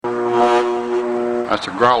That's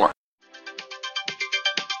a growler.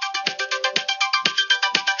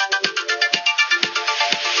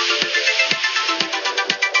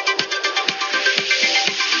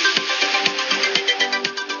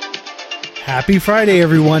 Happy Friday,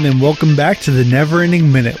 everyone, and welcome back to the NeverEnding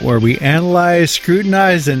Minute, where we analyze,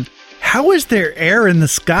 scrutinize, and how is there air in the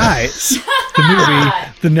skies? The movie,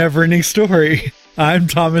 The NeverEnding Story. I'm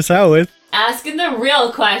Thomas Howarth. Asking the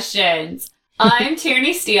real questions. I'm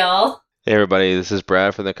Tierney Steele. Hey everybody, this is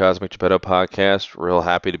Brad from the Cosmic Geppetto podcast. Real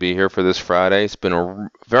happy to be here for this Friday. It's been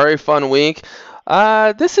a very fun week.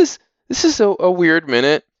 This is a weird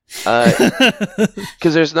minute.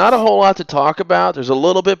 Because there's not a whole lot to talk about. There's a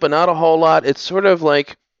little bit, but not a whole lot. It's sort of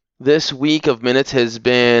like this week of minutes has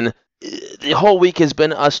been, the whole week has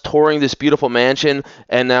been us touring this beautiful mansion,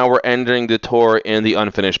 and now we're ending the tour in the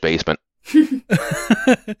unfinished basement.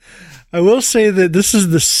 I will say that this is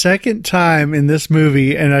the second time in this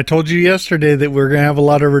movie, and I told you yesterday that we're going to have a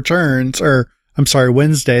lot of returns,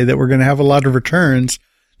 Wednesday, that we're going to have a lot of returns.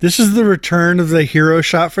 This is the return of the hero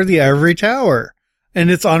shot for the Ivory Tower.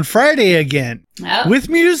 And it's on Friday again, with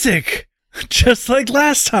music, just like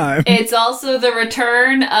last time. It's also the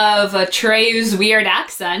return of Trey's weird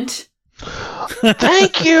accent.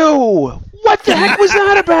 Thank you! What the heck was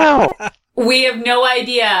that about? We have no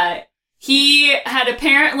idea. He had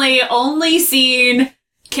apparently only seen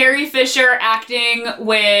Carrie Fisher acting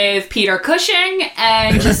with Peter Cushing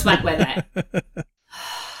and just went with it.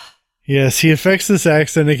 Yes, he affects this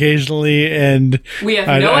accent occasionally, and we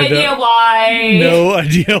have no idea why. No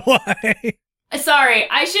idea why. Sorry,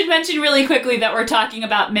 I should mention really quickly that we're talking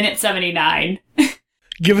about minute 79.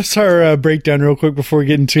 Give us our breakdown real quick before we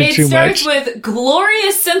get into too much. It starts with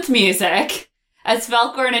glorious synth music as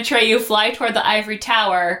Falkor and Atreyu fly toward the Ivory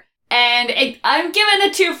Tower, and I'm giving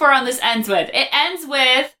a 2 for on this ends with. It ends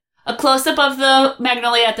with a close-up of the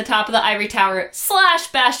Magnolia at the top of the Ivory Tower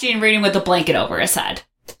 / Bastion reading with a blanket over his head.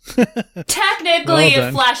 Technically,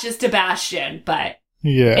 it flashes to Bastion, but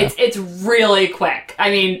yeah, it's really quick. I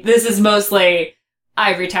mean, this is mostly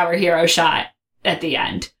Ivory Tower hero shot at the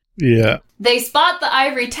end. Yeah. They spot the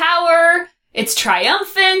Ivory Tower. It's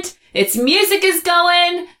triumphant. Its music is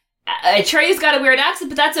going. Trey's got a weird accent,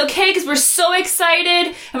 but that's okay because we're so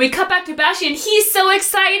excited. And we cut back to Bastion. He's so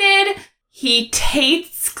excited. He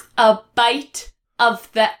takes a bite of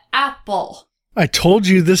the apple. I told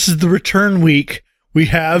you this is the return week. We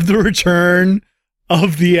have the return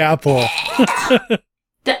of the apple.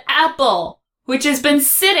 The apple, which has been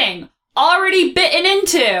sitting, already bitten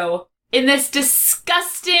into, in this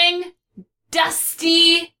disgusting,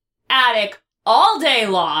 dusty attic all day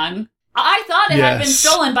long. I thought it had been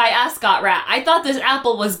stolen by Ascot Rat. I thought this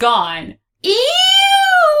apple was gone. Ew!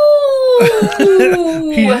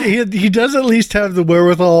 he does at least have the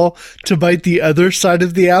wherewithal to bite the other side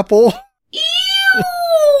of the apple. Ew!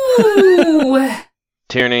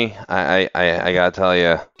 Tierney, I gotta tell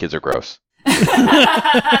you, kids are gross. And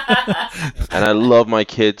I love my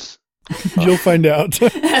kids. You'll find out.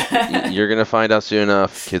 You're gonna find out soon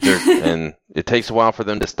enough. Kids are, and it takes a while for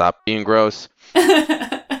them to stop being gross.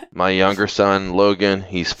 My younger son, Logan,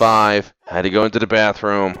 he's 5, had to go into the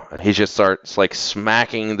bathroom, and he just starts, like,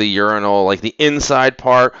 smacking the urinal, like, the inside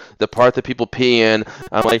part, the part that people pee in.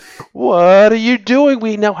 I'm like, what are you doing?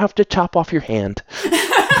 We now have to chop off your hand.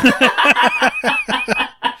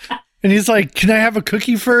 And he's like, can I have a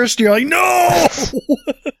cookie first? You're like, no!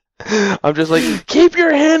 I'm just like, keep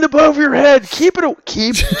your hand above your head. Keep your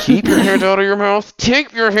hand out of your mouth.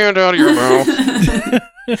 Keep your hand out of your mouth.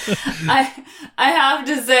 I have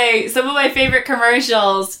to say, some of my favorite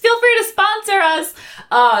commercials, feel free to sponsor us,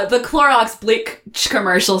 the Clorox bleach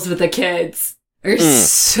commercials with the kids are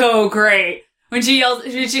so great. When she yells,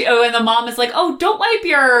 and the mom is like, oh, don't wipe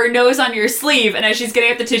your nose on your sleeve. And as she's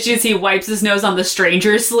getting out the tissues, he wipes his nose on the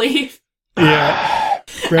stranger's sleeve. Yeah.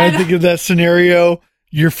 Brad, think of that scenario.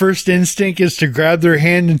 Your first instinct is to grab their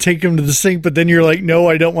hand and take them to the sink, but then you're like, no,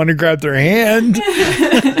 I don't want to grab their hand.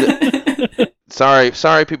 Sorry,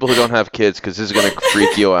 people who don't have kids, because this is going to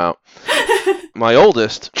freak you out. My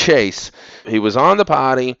oldest, Chase, he was on the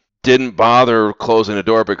potty, didn't bother closing the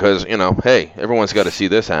door because, hey, everyone's got to see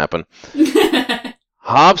this happen.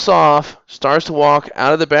 Hops off, starts to walk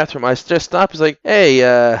out of the bathroom. I just stop. He's like,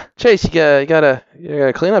 hey, Chase, you gotta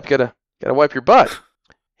clean up. You gotta wipe your butt.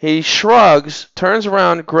 He shrugs, turns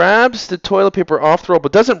around, grabs the toilet paper off the roll,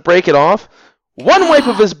 but doesn't break it off. One wipe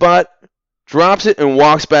of his butt, drops it, and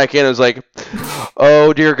walks back in and is like,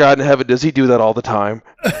 oh, dear God in heaven, does he do that all the time?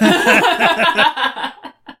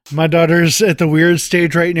 My daughter's at the weird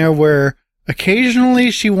stage right now where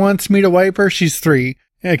occasionally she wants me to wipe her. She's 3.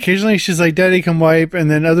 And occasionally she's like, Daddy, come wipe.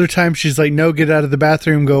 And then other times she's like, no, get out of the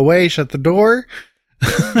bathroom, go away, shut the door.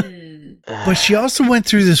 But she also went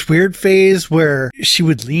through this weird phase where she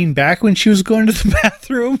would lean back when she was going to the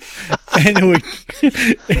bathroom. And it would...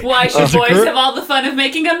 Why should boys have all the fun of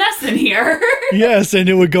making a mess in here? Yes, and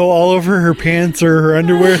it would go all over her pants or her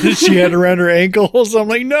underwear that she had around her ankles. I'm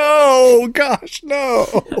like, no, gosh, no.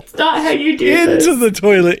 That's not how you do this. Into the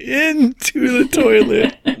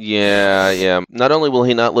toilet. Yeah. Not only will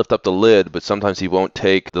he not lift up the lid, but sometimes he won't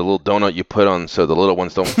take the little donut you put on so the little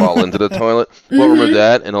ones don't fall into the toilet. Won't remove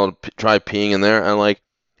that, and he'll try peeing in there. I'm like,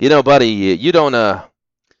 buddy, you don't have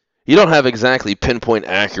exactly pinpoint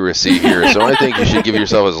accuracy here, so I think you should give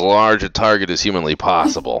yourself as large a target as humanly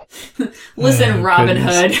possible. Listen, Robin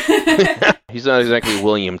Hood. He's not exactly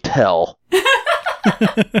William Tell. Kids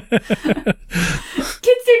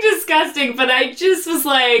are disgusting, but I just was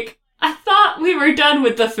like, I thought we were done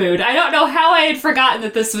with the food. I don't know how I had forgotten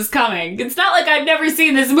that this was coming. It's not like I've never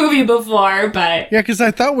seen this movie before, but... Yeah, because I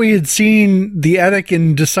thought we had seen the attic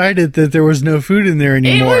and decided that there was no food in there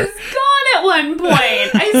anymore. It was gone at one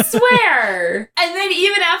point, I swear. And then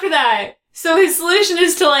even after that, so his solution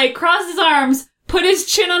is to, cross his arms, put his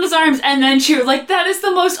chin on his arms, and then chew. That is the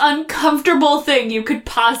most uncomfortable thing you could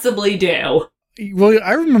possibly do. Well,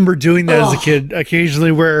 I remember doing that as a kid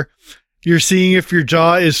occasionally, where you're seeing if your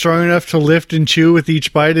jaw is strong enough to lift and chew with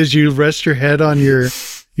each bite as you rest your head on your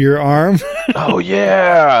arm. Oh,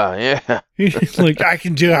 yeah. Like, I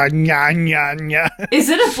can do it. Nya, nya, nya. Is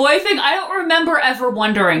it a boy thing? I don't remember ever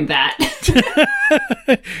wondering that.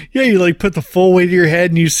 Yeah, you put the full weight of your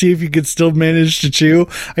head and you see if you could still manage to chew.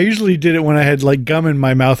 I usually did it when I had gum in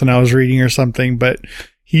my mouth and I was reading or something, but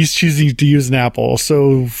he's choosing to use an apple.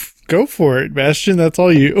 So go for it, Bastian. That's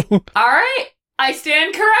all you. All right. I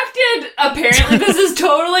stand corrected. Apparently this is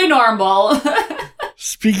totally normal.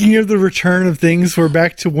 Speaking of the return of things, we're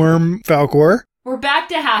back to Worm Falcor. We're back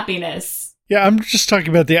to happiness. Yeah, I'm just talking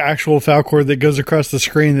about the actual Falcor that goes across the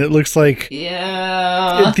screen that looks like...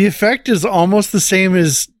 Yeah. The effect is almost the same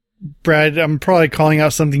as, Brad, I'm probably calling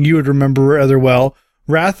out something you would remember rather well.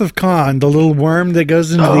 Wrath of Khan, the little worm that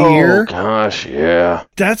goes into the ear. Oh, gosh, yeah.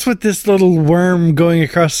 That's what this little worm going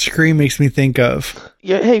across the screen makes me think of.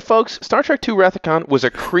 Yeah, hey, folks, Star Trek II Wrath of Khan was a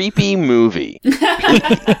creepy movie.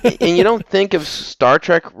 And you don't think of Star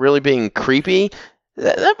Trek really being creepy?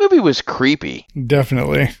 That movie was creepy.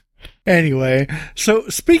 Definitely. Anyway, so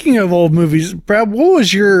speaking of old movies, Brad, what was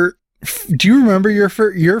do you remember your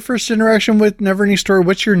first interaction with NeverEnding Story?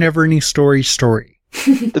 What's your NeverEnding story?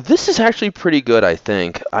 This is actually pretty good, I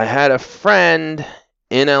think. I had a friend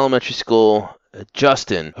in elementary school,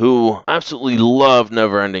 Justin, who absolutely loved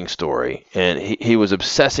NeverEnding Story, and he was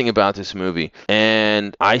obsessing about this movie.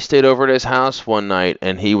 And I stayed over at his house one night,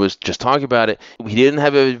 and he was just talking about it. He didn't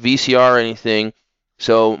have a VCR or anything,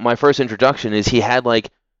 so my first introduction is he had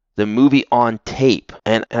the movie on tape,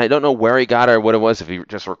 and I don't know where he got it or what it was, if he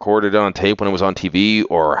just recorded it on tape when it was on TV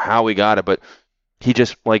or how he got it, but he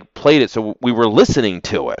just played it, so we were listening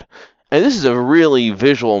to it. And this is a really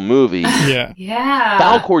visual movie. Yeah.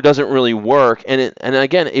 Falcor doesn't really work, and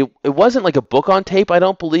again, it wasn't like a book on tape, I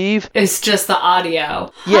don't believe. It's just the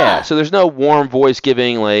audio. Yeah, so there's no warm voice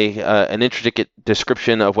giving an intricate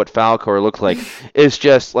description of what Falcor looked like. It's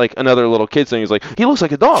just another little kid saying, he's like, he looks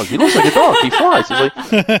like a dog, he looks like a dog, he flies. He's like,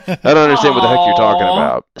 I don't understand what the heck you're talking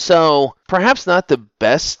about. So perhaps not the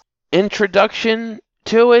best introduction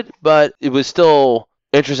to it, but it was still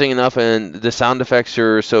interesting enough, and the sound effects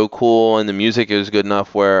are so cool, and the music is good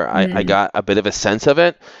enough where I got a bit of a sense of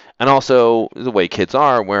it. And also the way kids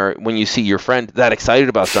are, where when you see your friend that excited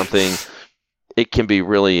about something, it can be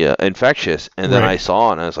really infectious. And then I saw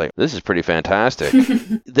it and I was like, this is pretty fantastic.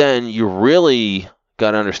 Then you really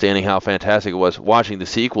got understanding how fantastic it was watching the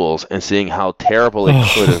sequels and seeing how terrible it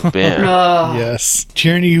could have been. Yes,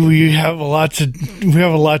 Tierney, we have a lot to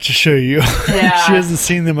show you. Yeah. She hasn't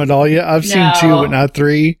seen them at all yet. I've seen 2, but not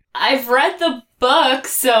 3. I've read the book,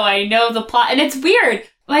 so I know the plot, and it's weird.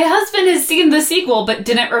 My husband has seen the sequel, but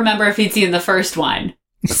didn't remember if he'd seen the first one.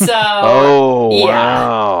 So,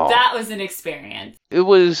 wow, that was an experience. It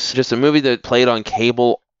was just a movie that played on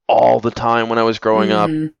cable all the time when I was growing up.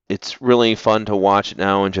 It's really fun to watch it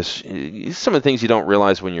now, and just some of the things you don't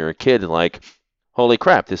realize when you're a kid, holy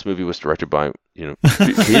crap, this movie was directed by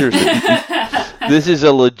Peterson. This is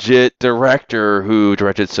a legit director who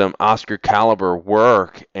directed some Oscar caliber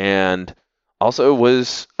work, and also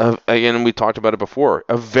was again, we talked about it before,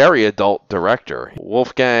 a very adult director.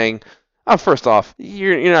 Wolfgang. First off,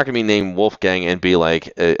 you're not going to be named Wolfgang and be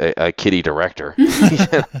a kiddie director.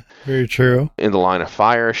 Very true. In the Line of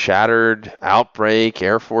Fire, Shattered, Outbreak,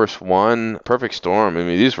 Air Force One, Perfect Storm. I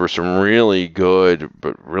mean, these were some really good,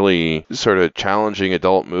 but really sort of challenging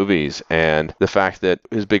adult movies. And the fact that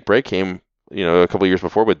his big break came a couple years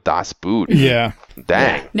before with Das Boot. Yeah.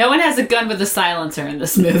 Dang. No one has a gun with a silencer in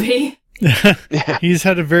this movie. He's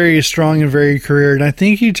had a very strong and varied career, and I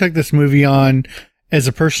think he took this movie on as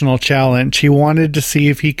a personal challenge. He wanted to see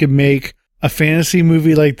if he could make a fantasy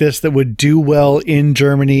movie like this that would do well in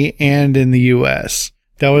Germany and in the US.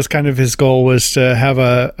 That was kind of his goal, was to have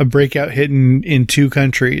a breakout hit in 2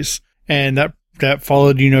 countries. And that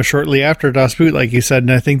followed, shortly after Das Boot, like you said.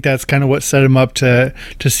 And I think that's kind of what set him up to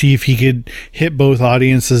see if he could hit both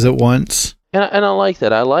audiences at once. And I like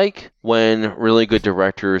that. I like when really good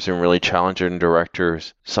directors and really challenging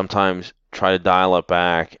directors sometimes try to dial it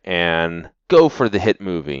back and go for the hit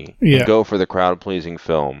movie. Yeah. And go for the crowd-pleasing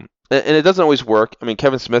film. And it doesn't always work. I mean,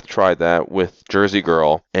 Kevin Smith tried that with Jersey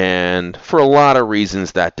Girl, and for a lot of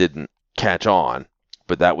reasons that didn't catch on.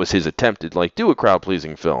 But that was his attempt to, do a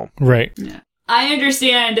crowd-pleasing film. Right. Yeah. I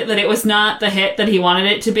understand that it was not the hit that he wanted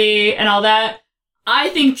it to be and all that. I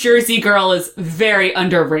think Jersey Girl is very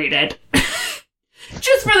underrated.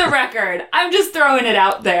 Just for the record. I'm just throwing it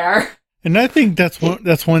out there. And I think that's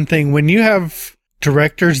one thing. When you have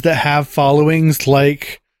directors that have followings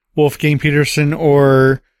like Wolfgang Peterson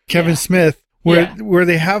or Kevin Smith, where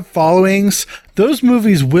they have followings, those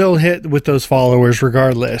movies will hit with those followers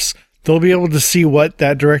regardless. They'll be able to see what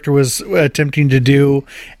that director was attempting to do,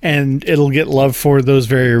 and it'll get love for those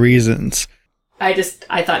very reasons. I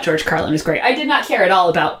thought George Carlin was great. I did not care at all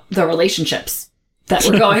about the relationships that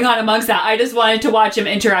were going on amongst that. I just wanted to watch him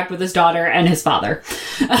interact with his daughter and his father.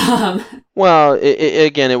 Well,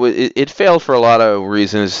 it failed for a lot of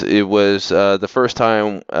reasons. It was the first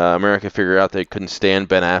time America figured out they couldn't stand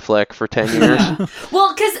Ben Affleck for 10 years. Yeah.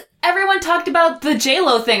 Well, because everyone talked about the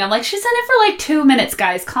J-Lo thing. I'm like, she's in it for 2 minutes,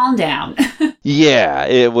 guys. Calm down. Yeah,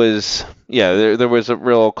 it was... Yeah, there was a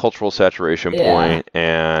real cultural saturation point,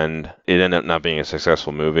 and it ended up not being a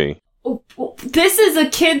successful movie. This is a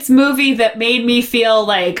kid's movie that made me feel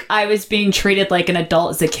like I was being treated like an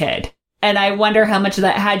adult as a kid. And I wonder how much of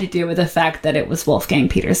that had to do with the fact that it was Wolfgang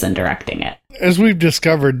Peterson directing it. As we've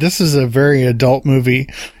discovered, this is a very adult movie,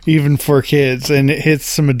 even for kids, and it hits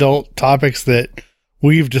some adult topics that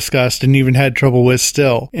we've discussed and even had trouble with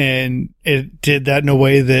still. And it did that in a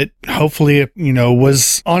way that hopefully,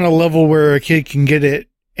 was on a level where a kid can get it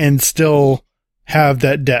and still have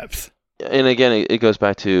that depth. And again, it goes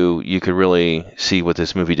back to, you could really see what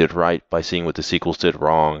this movie did right by seeing what the sequels did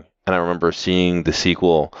wrong. And I remember seeing the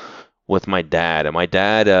sequel with my dad. And my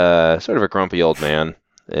dad, sort of a grumpy old man.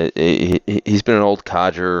 He's been an old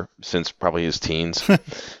codger since probably his teens.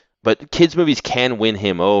 But kids' movies can win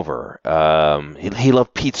him over. He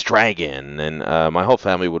loved Pete's Dragon, and my whole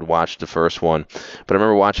family would watch the first one. But I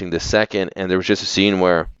remember watching the second, and there was just a scene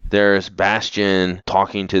where there's Bastian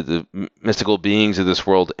talking to the mystical beings of this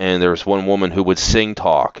world, and there was one woman who would sing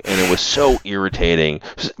talk, and it was so irritating.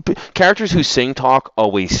 Characters who sing talk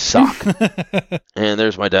always suck. And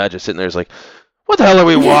there's my dad just sitting there, like, what the hell are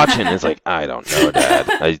we watching? It's like, I don't know,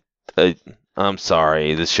 Dad. I'm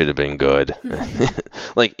sorry, this should have been good.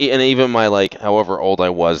 And even my, however old I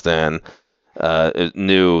was then,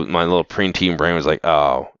 knew, my little preteen brain was like,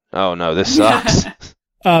 oh no, this sucks.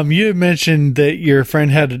 You had mentioned that your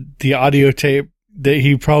friend had the audio tape that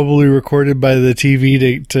he probably recorded by the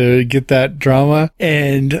TV to get that drama.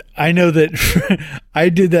 And I know that I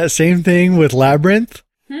did that same thing with Labyrinth.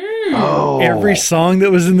 Oh. Every song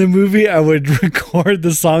that was in the movie, I would record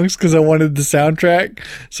the songs because I wanted the soundtrack.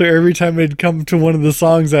 So every time I'd come to one of the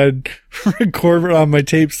songs, I'd record it on my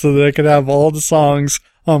tape so that I could have all the songs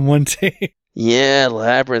on one tape. Yeah,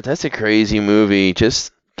 Labyrinth. That's a crazy movie.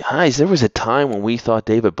 Just, guys, there was a time when we thought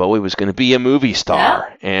David Bowie was going to be a movie star.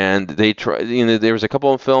 Yeah. And they tried, there was a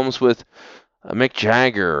couple of films with Mick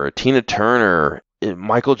Jagger, Tina Turner,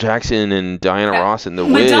 Michael Jackson and Diana Ross and The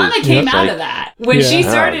Wiz. Madonna came out of that. When she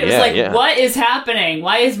started, it was what is happening?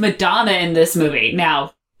 Why is Madonna in this movie?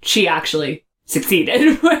 Now, she actually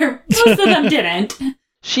succeeded, where most of them didn't.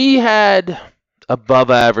 She had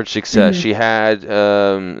above average success. Mm-hmm. She had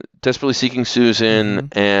Desperately Seeking Susan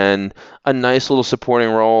and a nice little supporting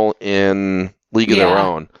role in League of Their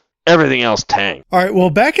Own. Everything else tanked. All right.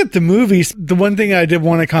 Well, back at the movies, the one thing I did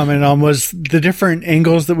want to comment on was the different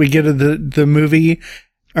angles that we get of the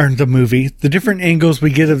different angles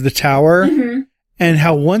we get of the tower, and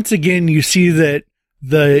how once again you see that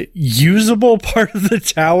the usable part of the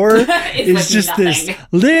tower is just nothing. This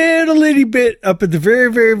little itty bit up at the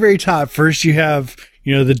very, very, very top. First, you have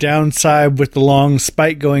the downside with the long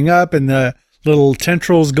spike going up and the little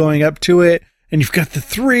tendrils going up to it. And you've got the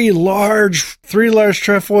three large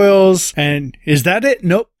trefoils. And is that it?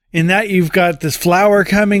 Nope. in that you've got this flower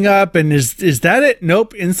coming up, and is that it?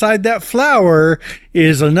 Nope. Inside that flower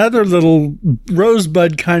is another little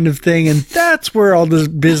rosebud kind of thing, and that's where all the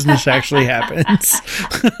business actually happens.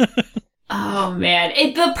 Oh, man.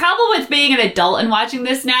 The problem with being an adult and watching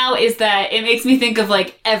this now is that it makes me think of,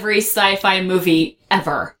 like, every sci-fi movie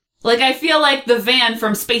ever. Like, I feel like the van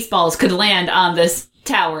from Spaceballs could land on this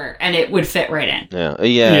tower, and it would fit right in.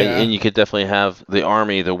 Yeah, and you could definitely have the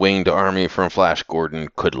winged army from Flash Gordon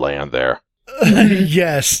could land there.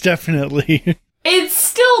 Yes, definitely. It's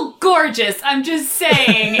still gorgeous. I'm just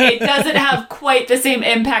saying, it doesn't have quite the same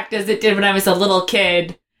impact as it did when I was a little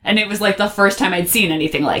kid. And it was like the first time I'd seen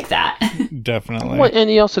anything like that. Definitely. Well, and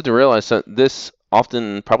you also have to realize that this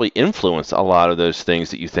often probably influenced a lot of those things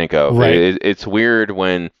that you think of. Right. It's weird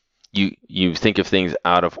when you think of things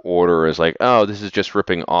out of order as like, oh, this is just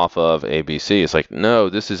ripping off of ABC. It's like, no,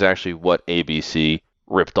 this is actually what ABC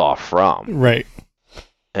ripped off from. Right.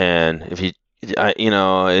 And if you,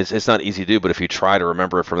 it's not easy to do, but if you try to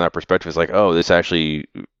remember it from that perspective, it's like, oh, this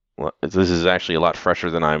is actually a lot fresher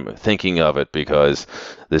than I'm thinking of it, because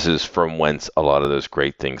this is from whence a lot of those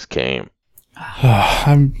great things came.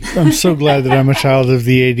 I'm so glad that I'm a child of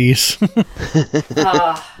the 80s.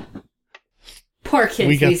 Poor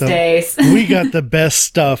kids these days. We got the best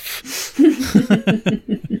stuff.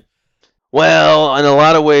 Well, in a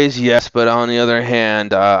lot of ways, yes, but on the other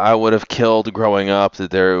hand, I would have killed growing up that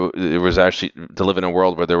there was actually to live in a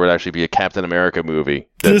world where there would actually be a Captain America movie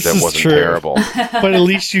that wasn't true. terrible. But at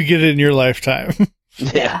least you get it in your lifetime.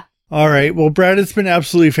 Yeah. All right. Well, Brad, it's been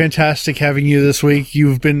absolutely fantastic having you this week.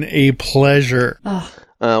 You've been a pleasure.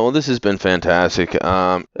 Well, this has been fantastic.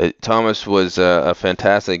 Thomas was a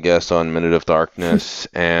fantastic guest on Minute of Darkness,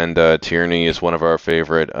 and Tierney is one of our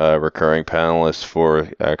favorite recurring panelists for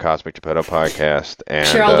Cosmic Geppetto podcast. And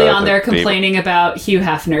sure, I'll be on there complaining about Hugh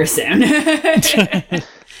Hefner soon.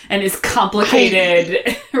 And his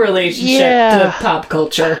complicated relationship to pop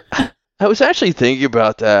culture. I was actually thinking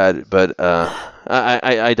about that, but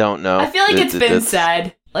I don't know. I feel like it's been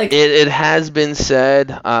said. Like it has been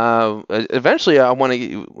said. Eventually, I want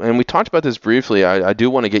to, and we talked about this briefly. I do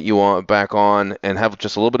want to get you back on and have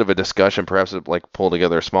just a little bit of a discussion. Perhaps like pull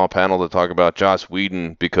together a small panel to talk about Joss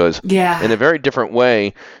Whedon, because in a very different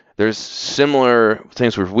way, there's similar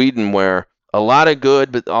things with Whedon where a lot of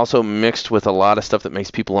good, but also mixed with a lot of stuff that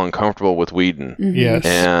makes people uncomfortable with Whedon. Mm-hmm. Yes.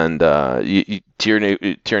 And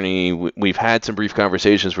Tierney, we've had some brief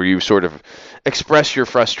conversations where you sort of express your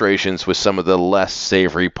frustrations with some of the less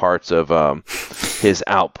savory parts of his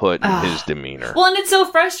output and his demeanor. Well, and it's so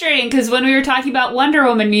frustrating because when we were talking about Wonder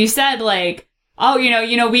Woman, you said like, oh,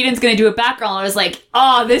 Whedon's going to do a Batgirl. And I was like,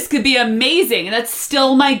 oh, this could be amazing. And that's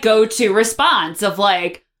still my go-to response of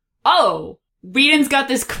like, oh, Whedon's got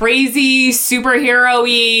this crazy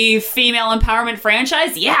superhero-y female empowerment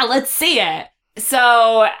franchise. Yeah, let's see it. So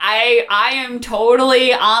I am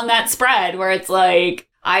totally on that spread where it's like,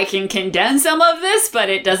 I can condemn some of this, but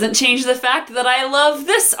it doesn't change the fact that I love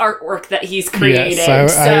this artwork that he's created.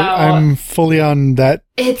 Yes, I'm fully on that.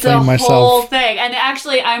 It's a whole thing. And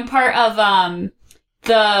actually, I'm part of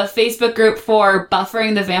the Facebook group for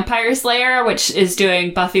Buffering the Vampire Slayer, which is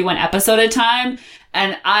doing Buffy one episode at a time.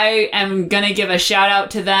 And I am going to give a shout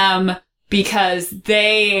out to them because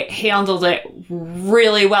they handled it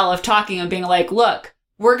really well of talking and being like, look,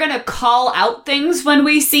 we're going to call out things when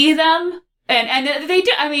we see them. And they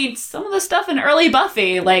do. I mean, some of the stuff in early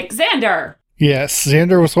Buffy, like Xander. Yes,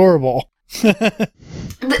 Xander was horrible.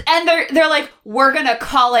 And they're like, we're going to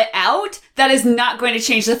call it out. That is not going to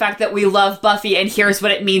change the fact that we love Buffy and here's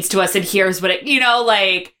what it means to us and here's what it,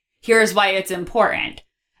 here's why it's important.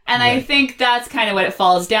 And right. I think that's kind of what it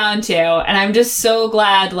falls down to. And I'm just so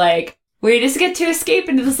glad, like, we just get to escape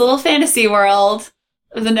into this little fantasy world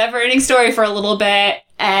of the NeverEnding Story for a little bit.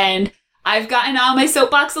 And I've gotten on my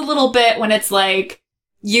soapbox a little bit when it's like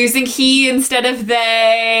using he instead of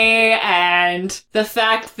they, and the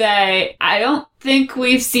fact that I don't think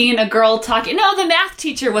we've seen a girl talking. No, the math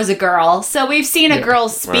teacher was a girl. So we've seen a girl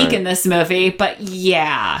speak in this movie, but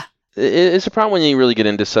yeah. It's a problem when you really get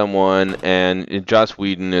into someone, and Joss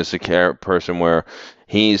Whedon is a person where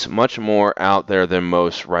he's much more out there than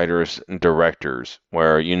most writers and directors,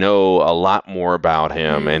 where you know a lot more about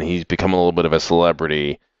him, and he's become a little bit of a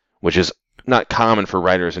celebrity, which is not common for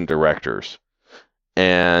writers and directors.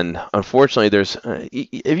 And unfortunately, there's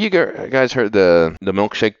have you guys heard the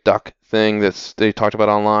milkshake duck thing they talked about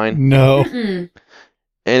online? No. Mm-mm.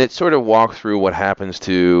 And it sort of walked through what happens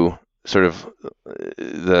to sort of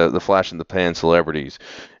the flash in the pan celebrities.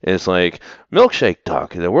 It's like, milkshake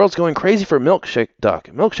duck, the world's going crazy for milkshake duck.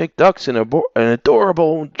 Milkshake duck's an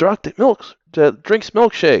adorable duck that drinks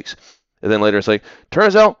milkshakes. And then later it's like,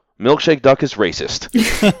 turns out milkshake duck is racist.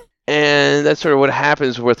 And that's sort of what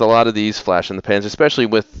happens with a lot of these flash in the pans, especially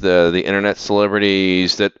with the internet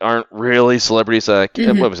celebrities that aren't really celebrities. What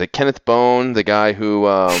was it? Kenneth Bone, the guy who,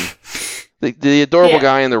 the adorable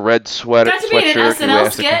guy in the red sweater. Got to be in an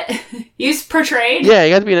SNL skit. He's portrayed. Yeah,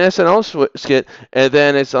 he got to be in an SNL skit, and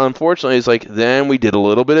then it's like then we did a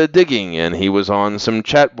little bit of digging, and he was on some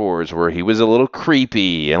chat boards where he was a little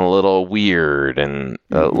creepy and a little weird and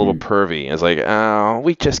a little pervy. It's like, oh,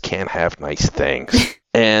 we just can't have nice things.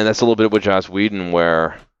 And that's a little bit with Joss Whedon,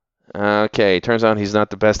 where, okay, turns out he's not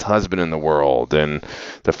the best husband in the world. And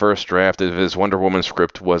the first draft of his Wonder Woman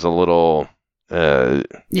script was a little,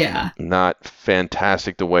 not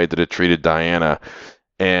fantastic the way that it treated Diana.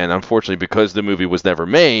 And unfortunately, because the movie was never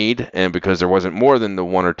made, and because there wasn't more than the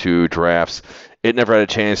one or two drafts, it never had a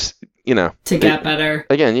chance, to get better.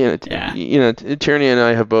 Again, Tierney and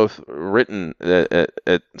I have both written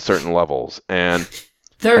at certain levels, and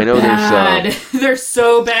they're bad. They're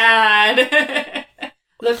so bad.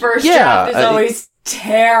 The first draft is always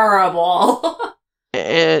terrible.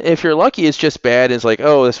 And if you're lucky, it's just bad. It's like,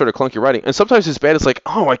 oh, that's sort of clunky writing. And sometimes it's bad. It's like,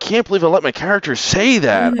 oh, I can't believe I let my character say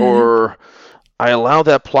that, or I allow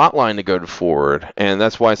that plot line to go forward. And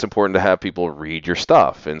that's why it's important to have people read your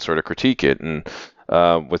stuff and sort of critique it. And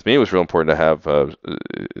with me, it was real important to have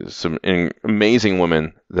some amazing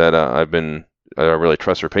women that I really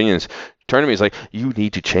trust their opinions. Turn to me, is like, you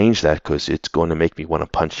need to change that because it's going to make me want to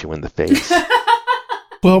punch you in the face.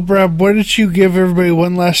 Well, Brad, why don't you give everybody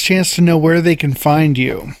one last chance to know where they can find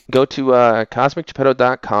you? Go to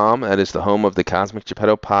CosmicGeppetto.com. That is the home of the Cosmic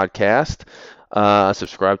Geppetto podcast.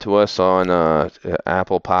 Subscribe to us on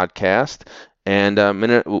Apple Podcast. And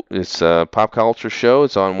it's a pop culture show.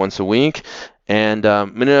 It's on once a week. And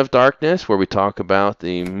Minute of Darkness, where we talk about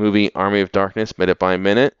the movie Army of Darkness, minute by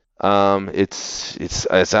minute.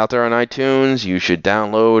 It's out there on iTunes. You should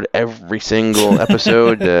download every single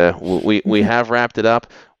episode. We have wrapped it up.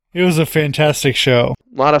 It was a fantastic show.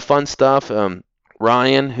 A lot of fun stuff.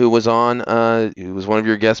 Ryan, who was on, he was one of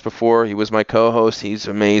your guests before. He was my co-host. He's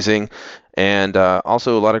amazing, and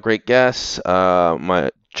also a lot of great guests.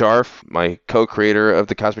 My Jarf, my co-creator of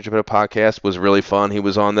the Cosmic Geppetto podcast, was really fun. He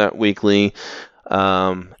was on that weekly.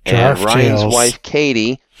 And Ryan's wife,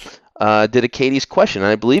 Katie, did a Katie's question. And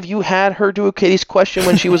I believe you had her do a Katie's question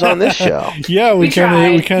when she was on this show. Yeah, we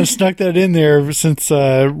kind of snuck that in there since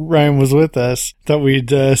Ryan was with us. Thought we'd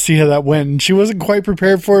see how that went. And she wasn't quite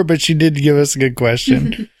prepared for it, but she did give us a good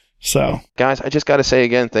question. So, guys, I just got to say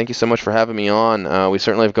again, thank you so much for having me on. We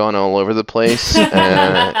certainly have gone all over the place.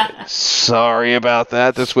 Sorry about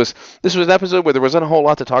that. This was an episode where there wasn't a whole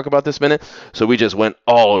lot to talk about this minute, so we just went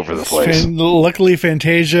all over the place. Luckily,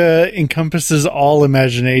 Fantasia encompasses all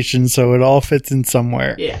imagination, so it all fits in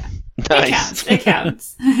somewhere. Yeah, nice. It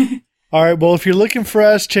counts. All right, well, if you're looking for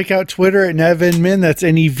us, check out Twitter at NeverEndMin. That's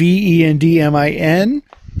NeverEndMin.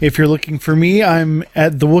 If you're looking for me, I'm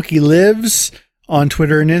at The Wookiee Lives on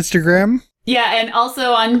Twitter and Instagram. Yeah, and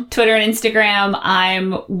also on Twitter and Instagram,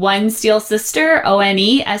 I'm One Steel Sister,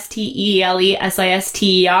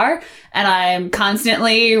 ONESTELESISTER, and I'm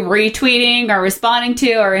constantly retweeting or responding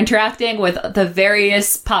to or interacting with the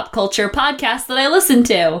various pop culture podcasts that I listen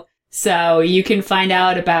to. So you can find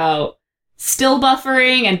out about Still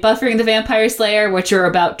Buffering and Buffering the Vampire Slayer, which are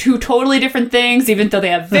about two totally different things, even though they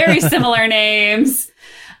have very similar names.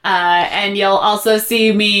 And you'll also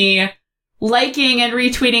see me liking and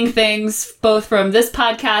retweeting things both from this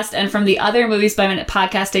podcast and from the other Movies by Minute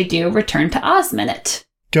podcast I do, Return to Oz Minute.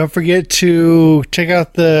 Don't forget to check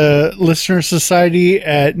out the Listener Society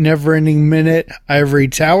at NeverEnding Minute Ivory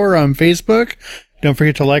Tower on Facebook. Don't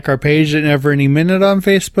forget to like our page at NeverEnding Minute on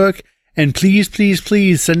Facebook. And please, please,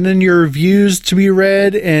 please send in your reviews to be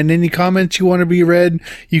read and any comments you want to be read.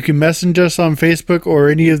 You can message us on Facebook or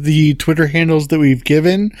any of the Twitter handles that we've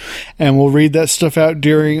given, and we'll read that stuff out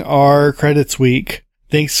during our credits week.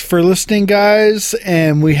 Thanks for listening, guys,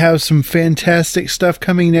 and we have some fantastic stuff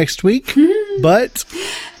coming next week, but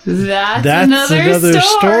that's another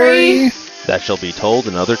story that shall be told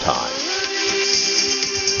another time.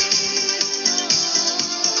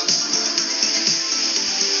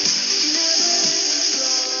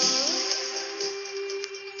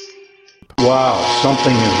 Wow,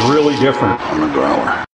 something is really different on the growler.